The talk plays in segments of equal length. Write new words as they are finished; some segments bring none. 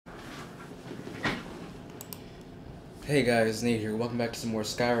Hey guys, Nate here. Welcome back to some more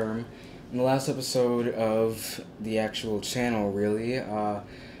Skyrim. In the last episode of the actual channel, really, I've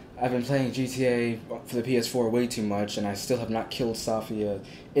been playing GTA for the PS4 way too much, and I still have not killed Safia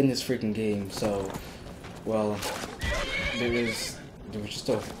in this freaking game. So, well, there was just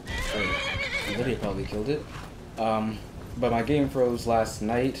Lydia probably killed it. But my game froze last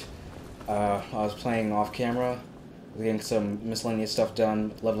night. I was playing off camera, getting some miscellaneous stuff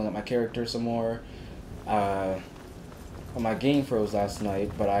done, leveling up my character some more. My game froze last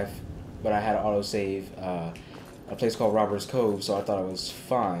night, but I had an autosave a place called Robbers Cove, so I thought I was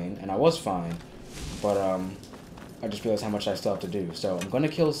fine, and I was fine. But I just realized how much I still have to do. So I'm gonna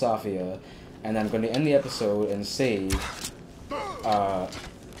kill Safia, and then I'm gonna end the episode and save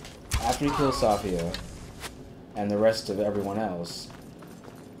after we kill Safia and the rest of everyone else.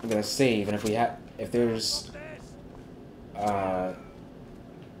 I'm gonna save, and if there's who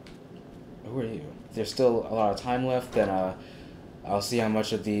are you? If there's still a lot of time left, then I'll see how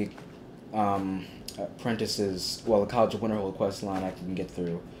much of the apprentices, well, the College of Winterhold quest line I can get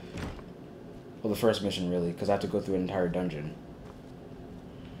through. Well, the first mission really, because I have to go through an entire dungeon.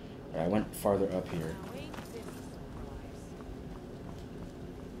 Right, I went farther up here.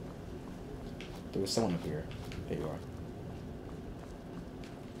 There was someone up here. There you are.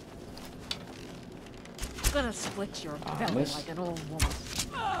 Gonna split your belly like an old woman.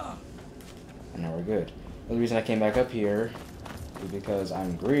 And now we're good. The reason I came back up here is because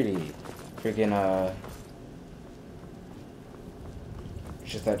I'm greedy. Freaking,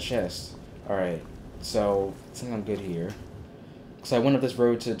 just that chest. Alright, so I think I'm good here. So I went up this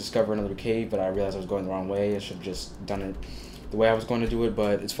road to discover another cave, but I realized I was going the wrong way. I should have just done it the way I was going to do it,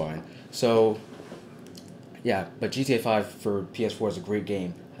 but it's fine. So, yeah, but GTA 5 for PS4 is a great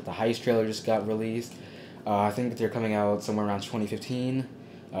game. The Heist trailer just got released. I think they're coming out somewhere around 2015.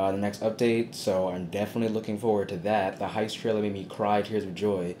 The next update, so I'm definitely looking forward to that. The Heist trailer made me cry tears of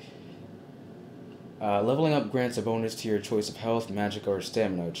joy. Leveling up grants a bonus to your choice of health, magic, or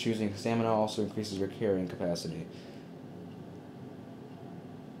stamina. Choosing stamina also increases your carrying capacity.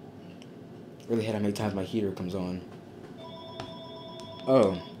 Really hate how many times my heater comes on.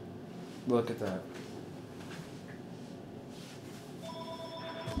 Oh, look at that.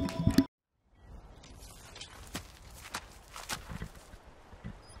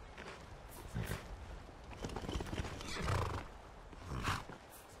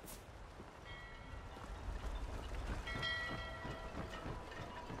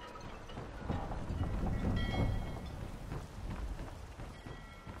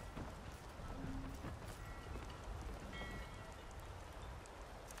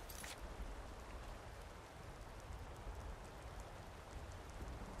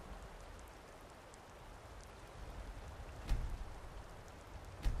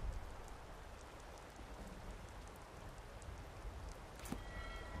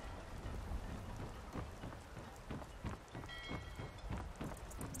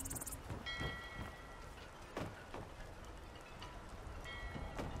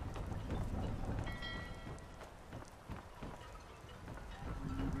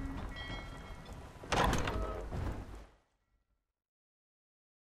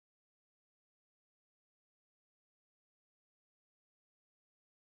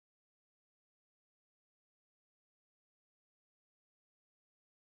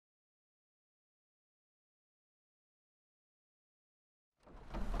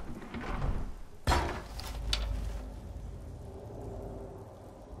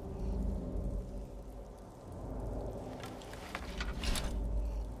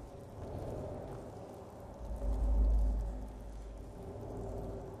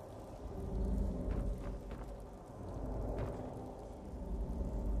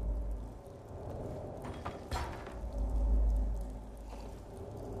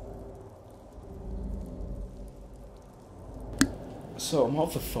 So I'm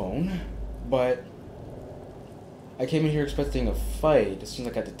off the phone, but I came in here expecting a fight. It seems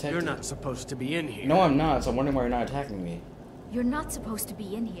like I detected. You're not supposed to be in here. No, I'm not. So I'm wondering why you're not attacking me. You're not supposed to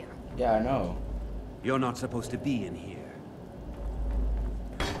be in here. Yeah, I know. You're not supposed to be in here.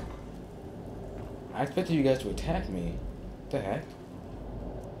 I expected you guys to attack me. What the heck?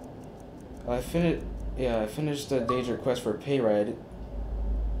 I finished the Danger quest for a pay ride.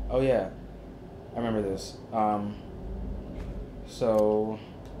 Oh yeah, I remember this. So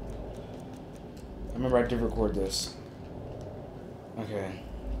I remember I did record this. Okay,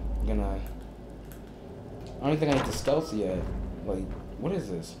 I don't even think I need to stealth yet. Like, what is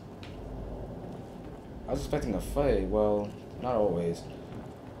this? I was expecting a fight. Well, not always.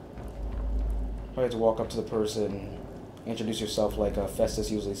 Probably have to walk up to the person, introduce yourself like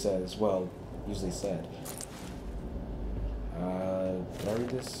Festus usually says. Well, usually said. Did I read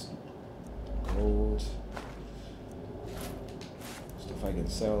this? Gold. Stuff I can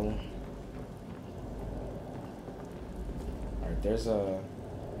sell. Alright, there's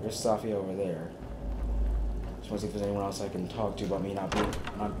SAFIA over there. Just want to see if there's anyone else I can talk to about me not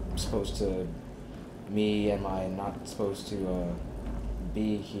supposed to... Me and my not supposed to,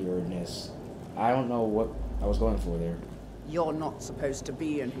 be here-ness. I don't know what I was going for there. You're not supposed to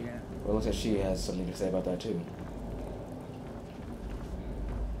be in here. Well, it looks like she has something to say about that, too.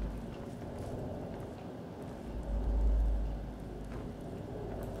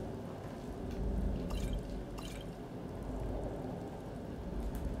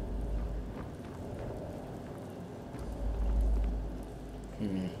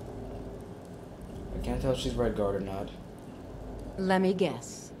 I can't tell if she's Red Guard or not. Let me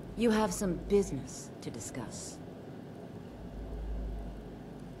guess. You have some business to discuss.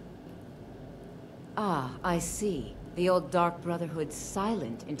 Ah, I see. The old Dark Brotherhood's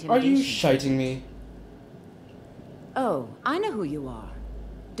silent intimidation. Are you shiting me? Oh, I know who you are.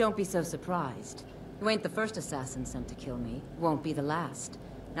 Don't be so surprised. You ain't the first assassin sent to kill me. Won't be the last.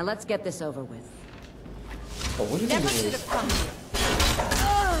 Now let's get this over with. Oh, what do you think Never this should is? have come here.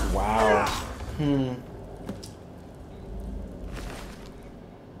 Wow.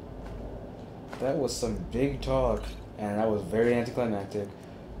 That was some big talk, and that was very anticlimactic.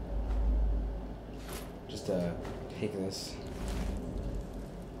 Just take this.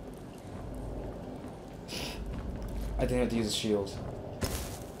 I didn't have to use a shield.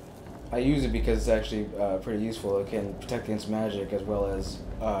 I use it because it's actually pretty useful. It can protect against magic as well as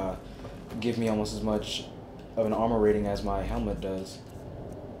give me almost as much of an armor rating as my helmet does.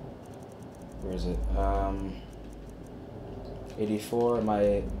 Where is it? 84.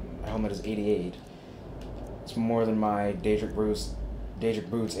 My helmet is 88. It's more than my Daedric boots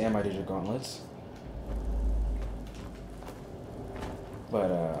and my Daedric gauntlets.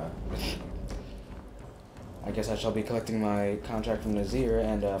 But I guess I shall be collecting my contract from Nazir,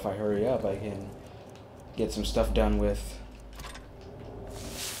 and if I hurry up, I can get some stuff done with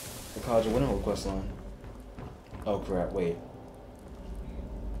the College of Winterhold questline. Oh crap! Wait.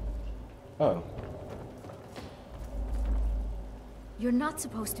 Oh. You're not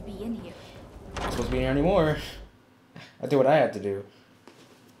supposed to be in here. I'm not supposed to be in here anymore. I did what I had to do.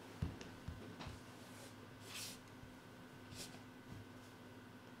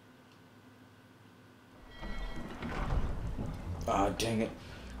 Ah, dang it.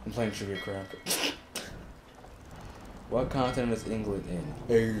 I'm playing trivia crap. What continent is England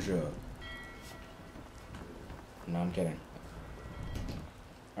in? Asia. No, I'm kidding.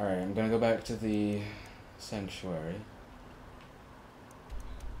 Alright, I'm gonna go back to the sanctuary.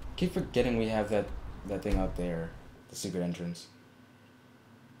 Keep forgetting we have that thing out there. The secret entrance.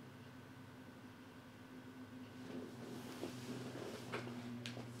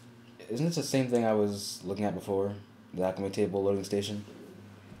 Isn't this the same thing I was looking at before? The alchemy table loading station?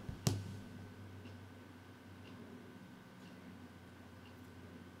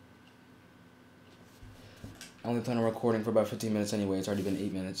 I only plan on recording for about 15 minutes anyway. It's already been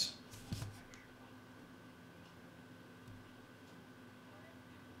 8 minutes.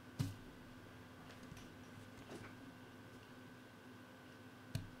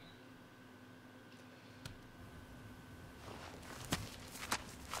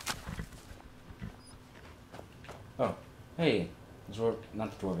 Oh, hey.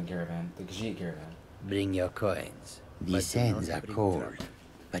 Not the Dwarven Caravan, the Khajiit Caravan. Bring your coins. These hands are cold,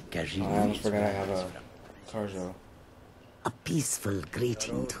 but Khajiit I almost needs forgot I have a weapons. Carjo. A peaceful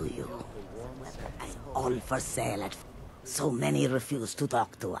greeting to you. All for sale at... So many refuse to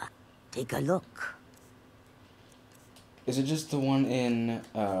talk to her. Take a look. Is it just the one in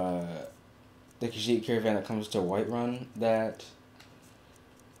the Khajiit Caravan that comes to Whiterun that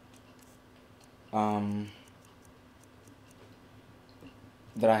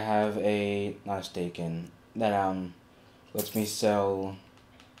that I have not a stake in, that lets me sell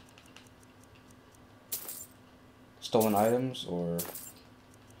stolen items? Or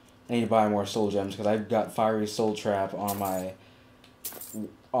I need to buy more soul gems because I've got fiery soul trap on my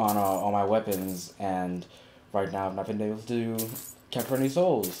weapons, and right now I've not been able to capture any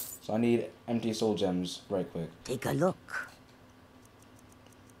souls, so I need empty soul gems right quick. Take a look.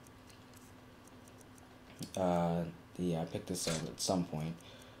 Yeah, I picked this up at some point.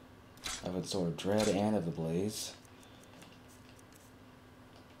 I have a Sword of Dread and of the Blaze.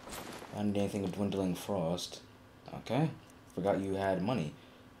 I don't need anything of Dwindling Frost. Okay. Forgot you had money.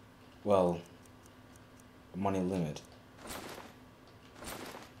 Well, money limit.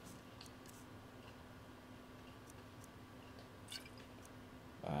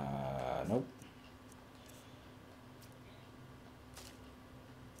 Nope.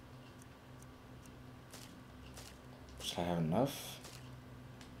 I have enough?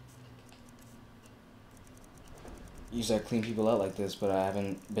 Usually I clean people out like this, but I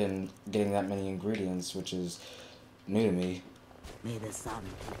haven't been getting that many ingredients, which is new to me. May the sun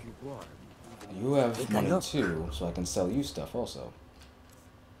keep you warm. You have Take a money look. too, so I can sell you stuff also.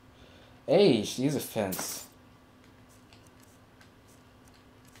 Hey, she's a fence.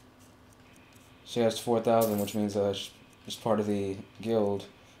 She has 4,000, which means she's part of the guild.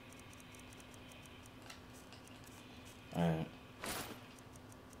 Alright.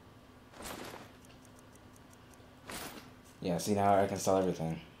 Yeah, see, now I can sell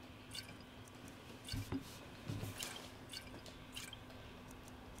everything.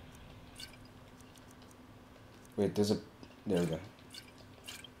 Wait, there we go.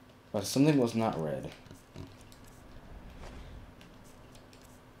 But something was not red.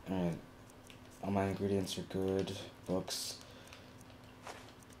 Alright. All my ingredients are good. Books.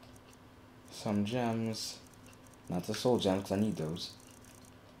 Some gems. Not the soul gems, because I need those.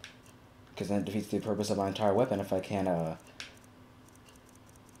 Because then it defeats the purpose of my entire weapon if I can't,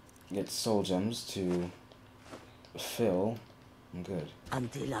 get soul gems to fill. I'm good.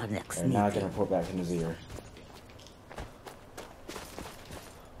 Until our next Alright, now I meeting. can report back to Nazir.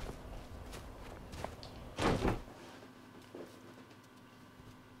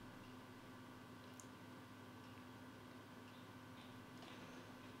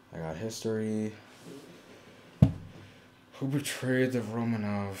 I got history. Who betrayed the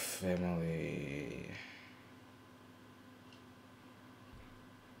Romanov family?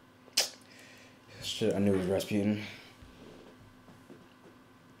 Shit, I knew it was Rasputin.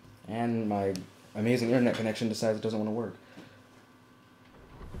 And my amazing internet connection decides it doesn't want to work.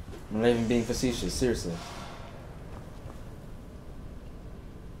 I'm not even being facetious, seriously.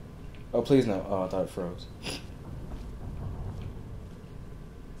 Oh, please no. Oh, I thought it froze.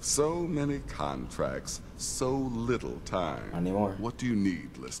 So many contracts, so little time. I need more. What do you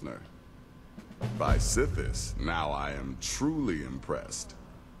need, listener? By Sithis, now I am truly impressed.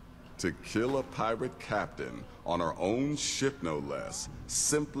 To kill a pirate captain on our own ship, no less.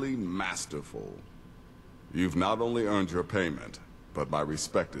 Simply masterful. You've not only earned your payment, but my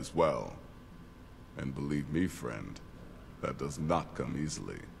respect as well. And believe me, friend, that does not come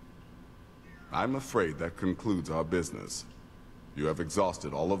easily. I'm afraid that concludes our business. You have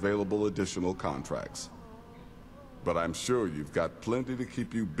exhausted all available additional contracts. But I'm sure you've got plenty to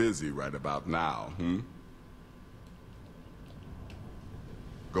keep you busy right about now,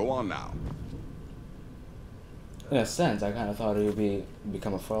 Go on now. In a sense, I kind of thought he would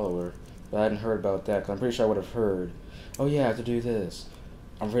become a follower, but I hadn't heard about that, because I'm pretty sure I would have heard, oh yeah, I have to do this.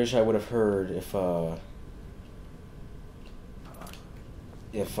 I'm pretty sure I would have heard if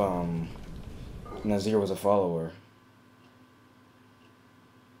Nazir was a follower.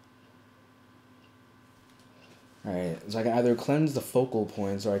 Alright, so I can either cleanse the focal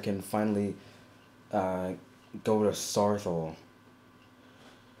points, or I can finally go to Sarthal.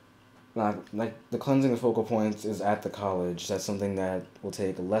 Like, the cleansing the focal points is at the college. That's something that will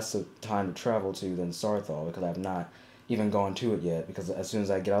take less of time to travel to than Sarthal, because I have not even gone to it yet, because as soon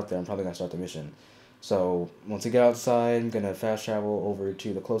as I get out there, I'm probably going to start the mission. So, once I get outside, I'm going to fast travel over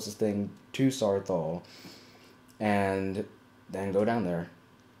to the closest thing to Sarthal, and then go down there.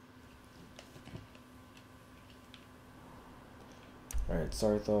 Alright,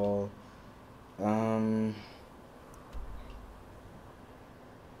 Sarthal.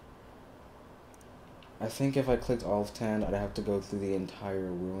 I think if I clicked all of 10, I'd have to go through the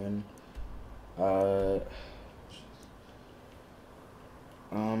entire ruin. I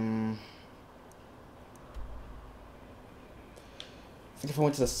think if I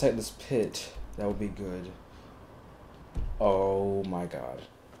went to the sightless pit, that would be good. Oh my god.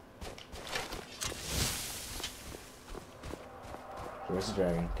 Where's the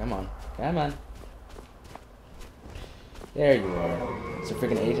dragon? Come on. Come on. There you are. It's a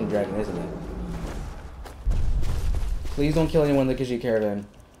freaking Asian dragon, isn't it? Please don't kill anyone in the Khajiit caravan.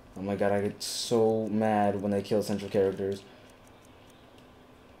 Oh my god, I get so mad when they kill central characters.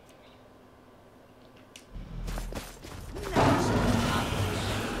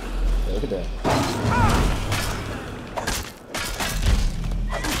 Look at that.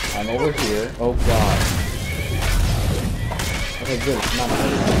 I'm over here. Oh god. Okay, good. It's not my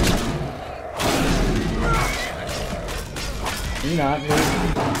You're not, please.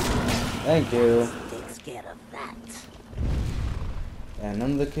 Thank you. Takes care of that. And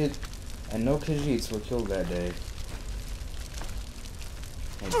none of the no Khajiits were killed that day.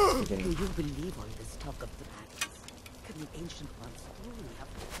 Do you believe all this talk of dragons? Can the ancient ones truly have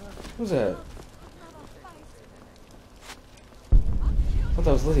heard? Who's that? I thought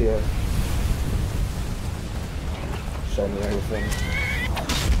that was Lydia. Show me everything.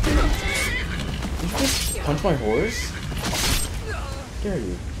 Did you just punch my horse? How dare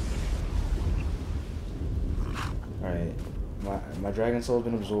you? Alright. My dragon soul has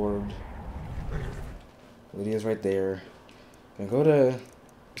been absorbed. Lydia's right there. Gonna go to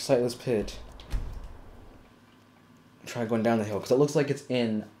Sightless Pit. Try going down the hill, because it looks like it's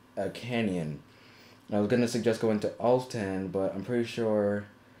in a canyon. And I was gonna suggest going to Alftan, but I'm pretty sure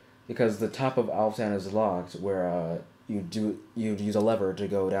because the top of Alftan is locked, where you'd use a lever to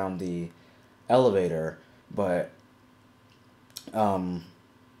go down the elevator, but it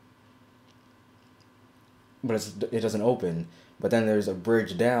doesn't open. But then there's a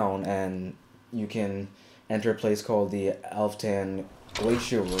bridge down, and you can enter a place called the Alftan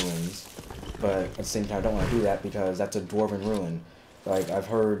Glacier Ruins. But at the same time, I don't want to do that because that's a dwarven ruin. Like, I've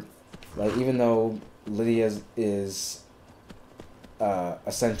heard, like, even though Lydia is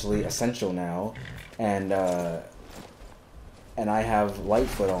essentially essential now, and I have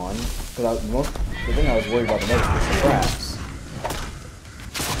Lightfoot on, because the thing I was worried about the most was the traps.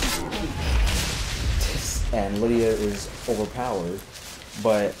 And Lydia is overpowered,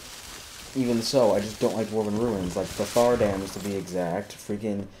 but even so, I just don't like dwarven ruins. Like the Thardams, to be exact,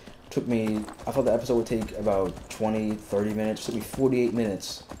 freaking took me, I thought the episode would take about 20-30 minutes. It took me 48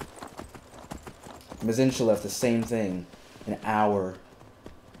 minutes. Mazinchalev, the same thing. An hour.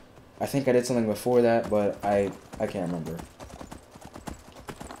 I think I did something before that, but I can't remember.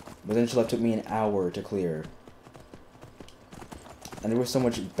 Mazinchalev took me an hour to clear. And there was so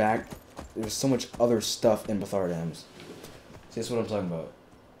much other stuff in Bethardams. See, that's what I'm talking about.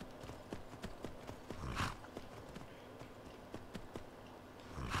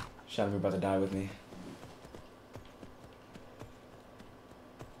 Shadow, about to die with me.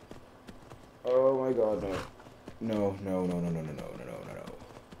 Oh my god, no. No.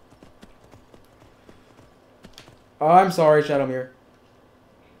 Oh, I'm sorry, Shadowmere.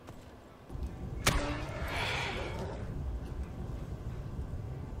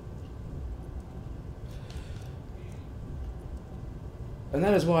 And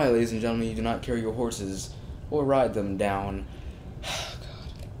that is why, ladies and gentlemen, you do not carry your horses or ride them down. God.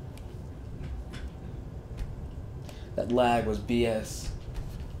 That lag was BS.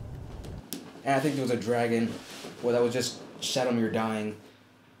 And I think there was a dragon. Well, that was just Shadowmere dying.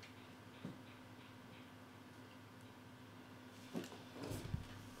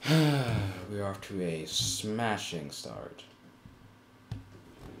 We are off to a smashing start.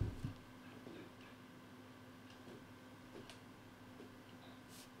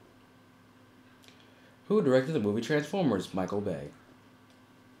 Who directed the movie Transformers? Michael Bay.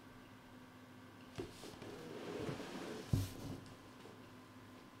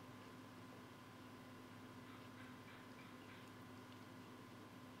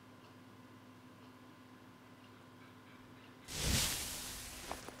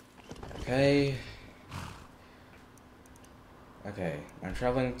 Okay, I'm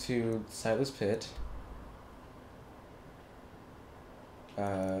traveling to Sightless Pit.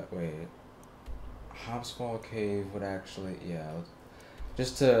 Wait. Hopsfall Cave would actually, yeah.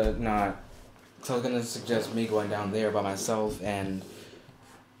 Just to not, so I was gonna suggest me going down there by myself and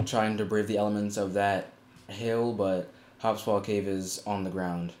trying to brave the elements of that hill, but Hopsfall Cave is on the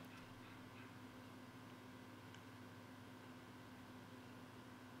ground.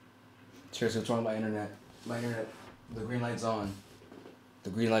 Seriously, what's wrong with my internet? My internet, the green light's on.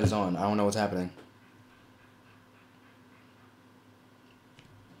 The green light is on. I don't know what's happening.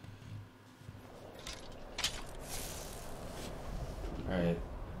 Alright,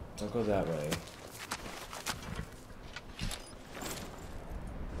 I'll go that way.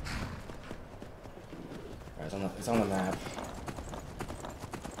 Alright, it's on the map.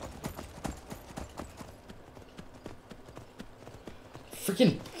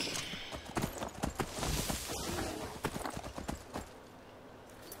 Freaking...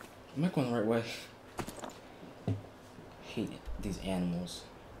 Am I going the right way? I hate these animals.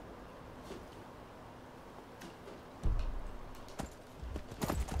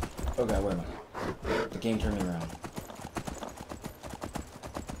 Oh god, where am I? The game turned me around.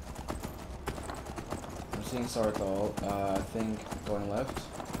 I'm seeing Sarthal. I think going left.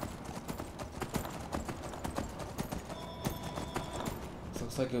 This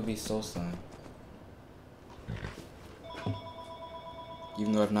looks like it would be Solstheim.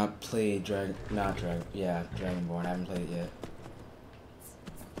 Even though I've not played Dragonborn, I haven't played it yet.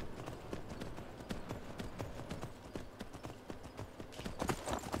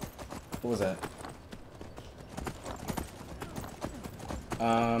 What was that?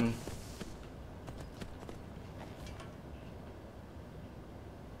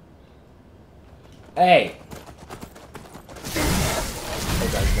 Hey!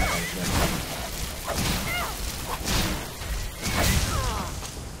 Make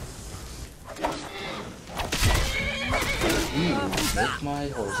my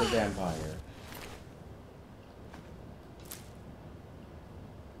horse a vampire.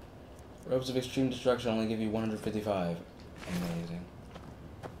 Robes of extreme destruction only give you 155. Amazing.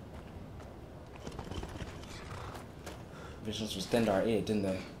 Visions was Dendar 8, didn't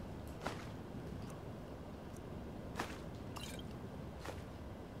they?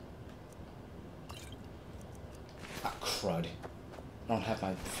 Ah, crud. I don't have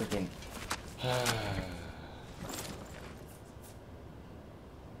my freaking...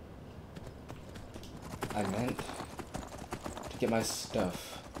 I meant to get my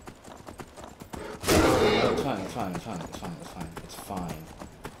stuff. No, it's fine, it's fine, it's fine, it's fine, it's fine, it's fine.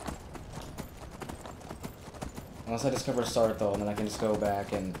 Unless I discover Sarthal, and then I can just go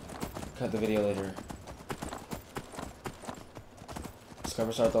back and cut the video later.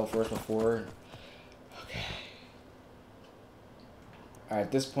 Discover Sarthal first before... Okay. Alright,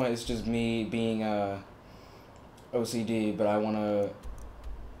 at this point it's just me being OCD, but I wanna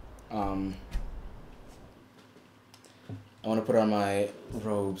put on my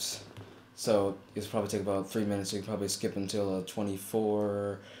robes. So it's probably take about 3 minutes, so you can probably skip until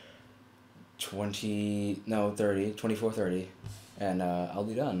 24:30, and I'll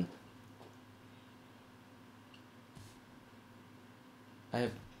be done. I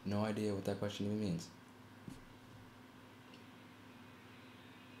have no idea what that question even means.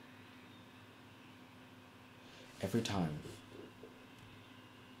 Every time.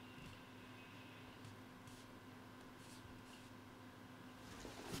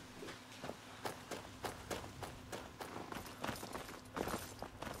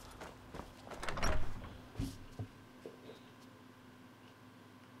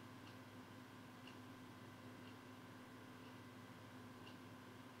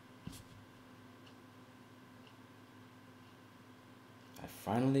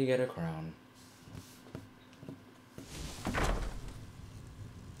 Finally get a crown.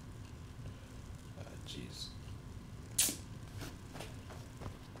 Jeez.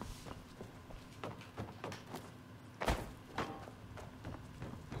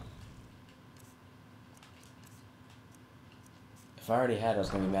 If I already had it, I was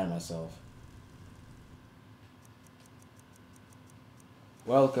gonna be mad at myself.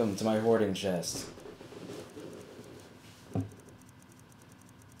 Welcome to my hoarding chest.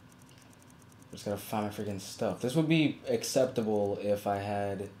 Just gotta find my freaking stuff. This would be acceptable if I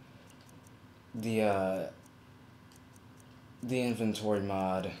had the inventory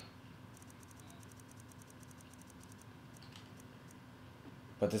mod.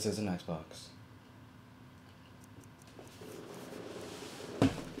 But this is an Xbox.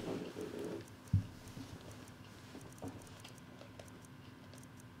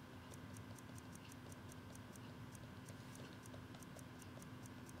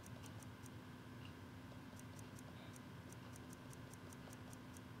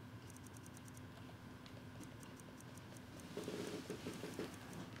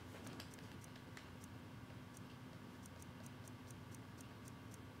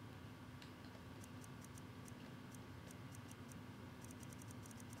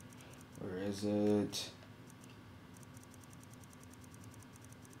 Where is it?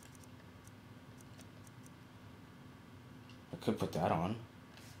 I could put that on.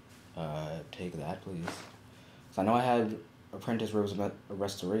 Take that, please. So I know I had Apprentice Robes of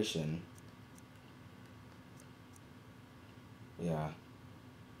Restoration. Yeah.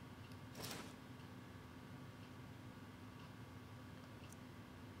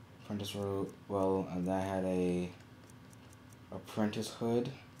 Apprentice Robe, well, and I had a Apprentice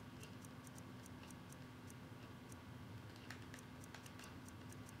Hood.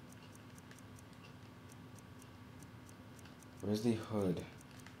 Where's the hood?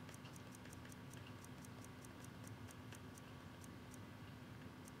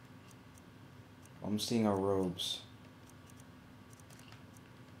 I'm seeing our robes.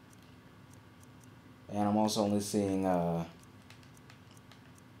 And I'm also only seeing, no,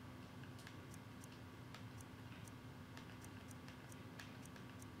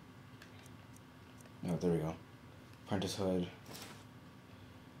 there we go. Apprentice Hood.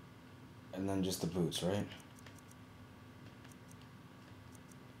 And then just the boots, right?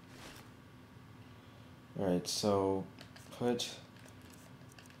 Alright, so I'm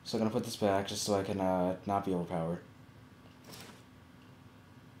gonna put this back just so I can not be overpowered.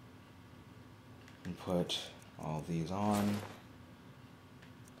 And put all these on.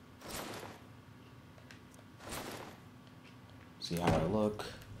 See how I look.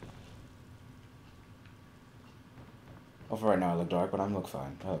 Oh, for right now I look dark, but I look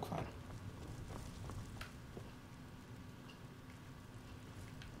fine. I look fine.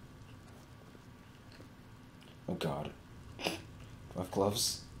 Oh god. Do I have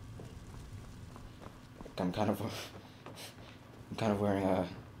gloves? I'm kind of wearing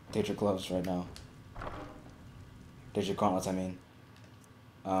Daedric gloves right now. Daedric gauntlets, I mean.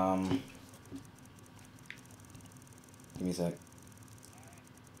 Give me a sec.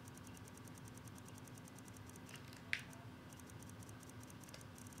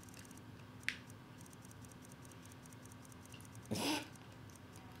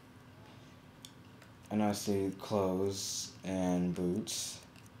 And I see clothes and boots.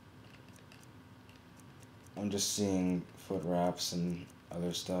 I'm just seeing foot wraps and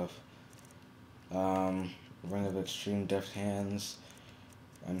other stuff. Ring of extreme deft hands.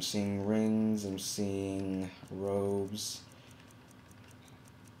 I'm seeing rings. I'm seeing robes.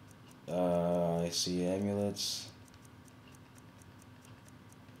 I see amulets.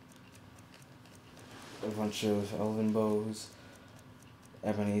 A bunch of elven bows.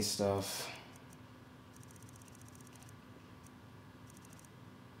 Ebony stuff.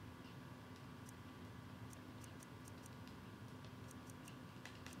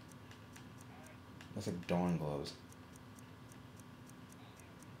 That's like dawn gloves.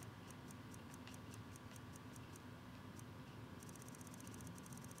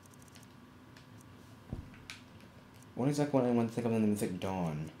 What exactly when I think of the mythic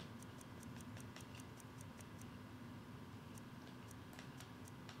dawn?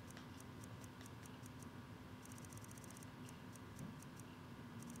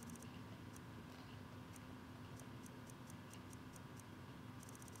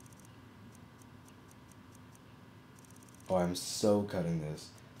 Oh, I'm so cutting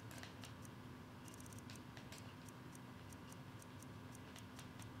this.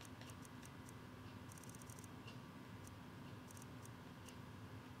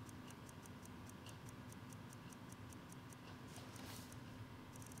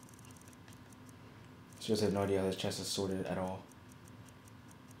 Seriously, I have no idea how this chest is sorted at all.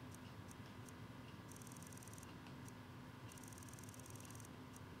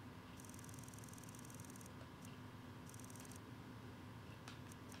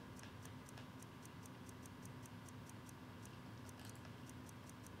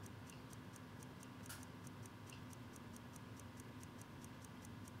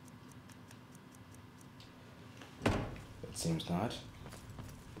 It seems not.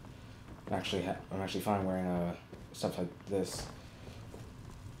 I'm actually fine wearing stuff like this.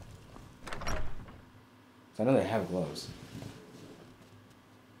 So I know they have gloves.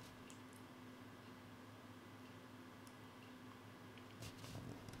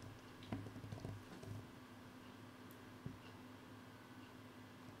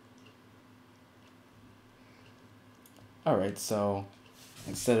 Alright, so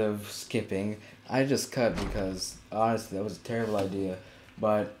instead of skipping, I just cut because honestly that was a terrible idea.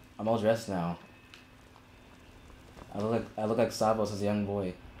 But I'm all dressed now. I look like Savos as a young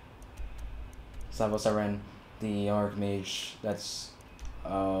boy. Savos Aran, the Archmage. That's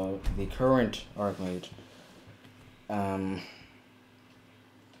the current Archmage.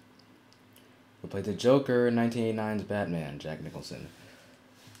 Who played the Joker in 1989's Batman, Jack Nicholson.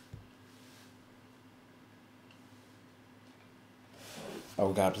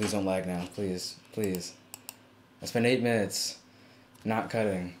 Oh god, please don't lag now. Please, please. I spent 8 minutes not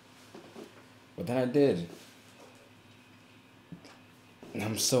cutting. But then I did.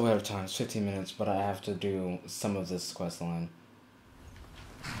 I'm so out of time. It's 15 minutes, but I have to do some of this quest line.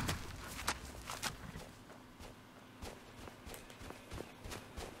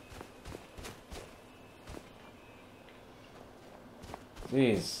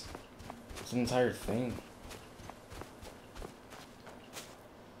 Please. It's an entire thing.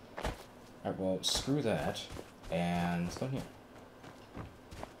 Alright, well, screw that. And let's go in here.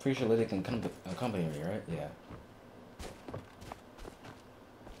 Pretty sure Lydia can accompany me, right? Yeah.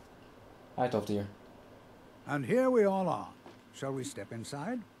 Hi, Toftir. And here we all are. Shall we step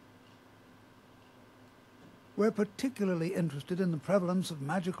inside? We're particularly interested in the prevalence of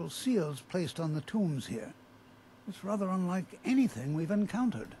magical seals placed on the tombs here. It's rather unlike anything we've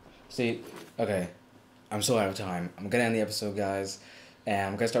encountered. See, okay. I'm so out of time. I'm gonna end the episode, guys. And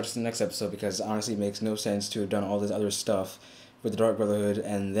I'm gonna start the next episode because honestly it makes no sense to have done all this other stuff with the Dark Brotherhood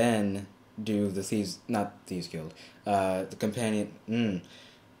and then do the not Thieves Guild, the companion,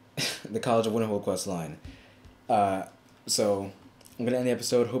 the College of Winterhold quest line. So I'm gonna end the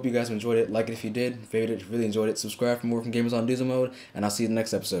episode. Hope you guys enjoyed it. Like it if you did. Favorite it if you really enjoyed it. Subscribe for more from Gamers on Diesel Mode, and I'll see you in the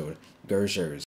next episode. Gershers.